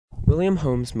William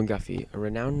Holmes McGuffey, a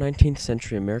renowned 19th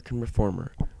century American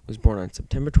reformer, was born on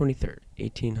September 23,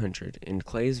 1800, in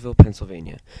Claysville,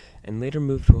 Pennsylvania, and later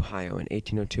moved to Ohio in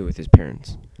 1802 with his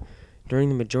parents. During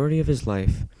the majority of his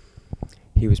life,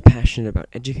 he was passionate about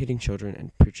educating children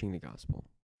and preaching the gospel.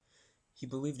 He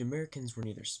believed Americans were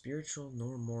neither spiritual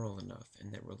nor moral enough,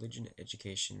 and that religion and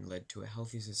education led to a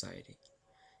healthy society.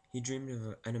 He dreamed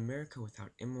of an America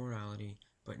without immorality,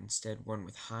 but instead one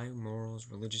with high morals,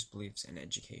 religious beliefs, and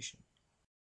education.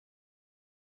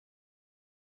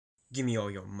 Give me all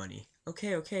your money.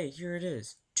 Okay, here it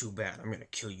is. Too bad, I'm gonna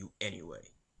kill you anyway.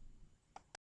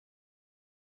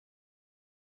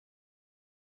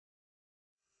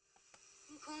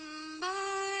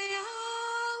 Kumbaya,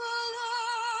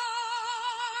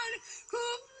 Lord,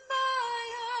 Kumbaya.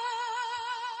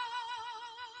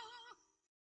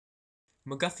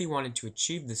 McGuffey wanted to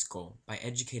achieve this goal by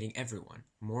educating everyone,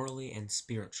 morally and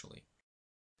spiritually.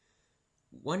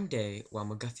 One day, while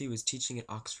McGuffey was teaching at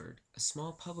Oxford, a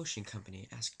small publishing company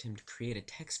asked him to create a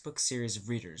textbook series of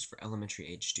readers for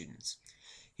elementary-age students.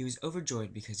 He was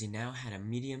overjoyed because he now had a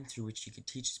medium through which he could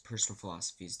teach his personal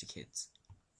philosophies to kids.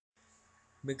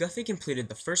 McGuffey completed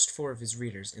the first 4 of his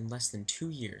readers in less than 2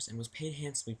 years and was paid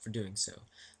handsomely for doing so.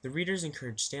 The readers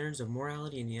encouraged standards of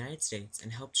morality in the United States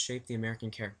and helped shape the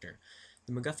American character.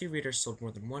 The McGuffey readers sold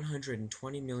more than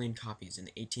 120 million copies in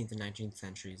the 18th and 19th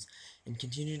centuries and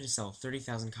continue to sell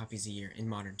 30,000 copies a year in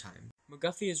modern time.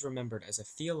 McGuffey is remembered as a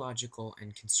theological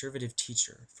and conservative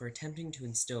teacher for attempting to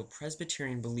instill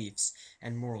Presbyterian beliefs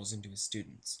and morals into his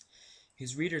students.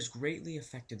 His readers greatly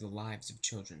affected the lives of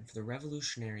children for the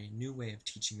revolutionary new way of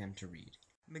teaching them to read.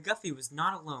 McGuffey was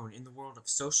not alone in the world of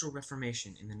social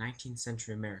reformation in the 19th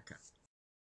century America.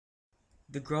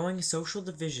 The growing social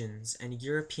divisions and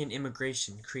European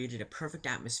immigration created a perfect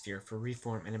atmosphere for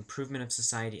reform and improvement of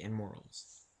society and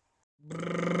morals.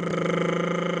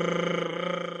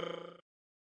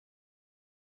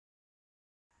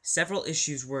 Several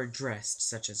issues were addressed,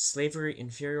 such as slavery,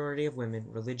 inferiority of women,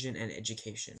 religion, and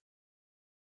education.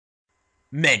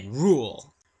 Men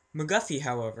rule! McGuffey,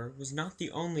 however, was not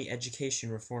the only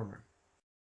education reformer.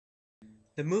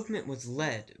 The movement was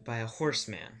led by a Horace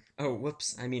Man.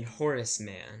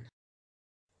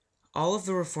 All of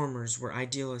the reformers were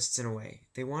idealists in a way.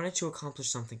 They wanted to accomplish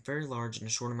something very large in a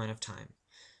short amount of time.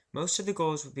 Most of the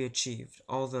goals would be achieved,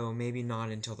 although maybe not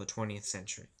until the 20th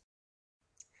century.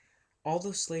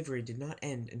 Although slavery did not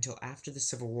end until after the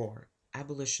Civil War,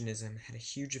 abolitionism had a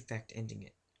huge effect ending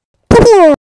it.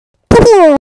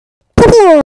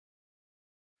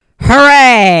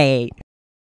 Hooray!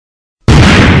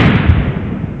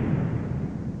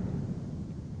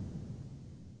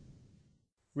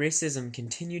 Racism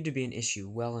continued to be an issue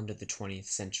well into the 20th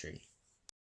century.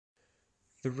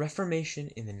 The Reformation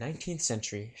in the 19th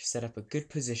century set up a good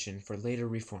position for later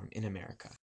reform in America.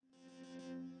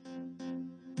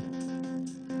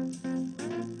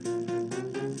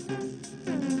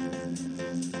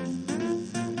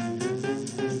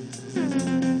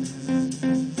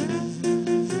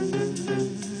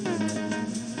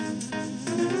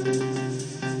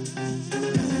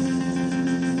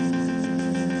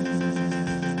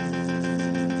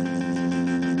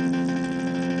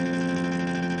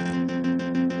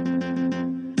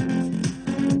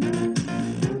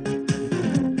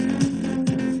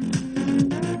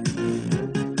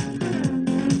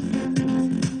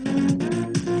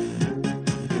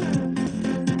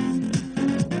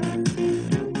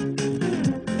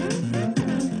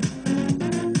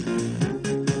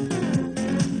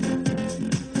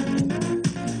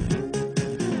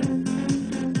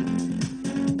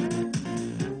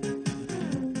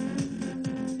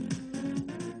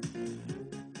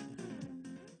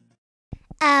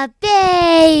 A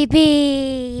baby.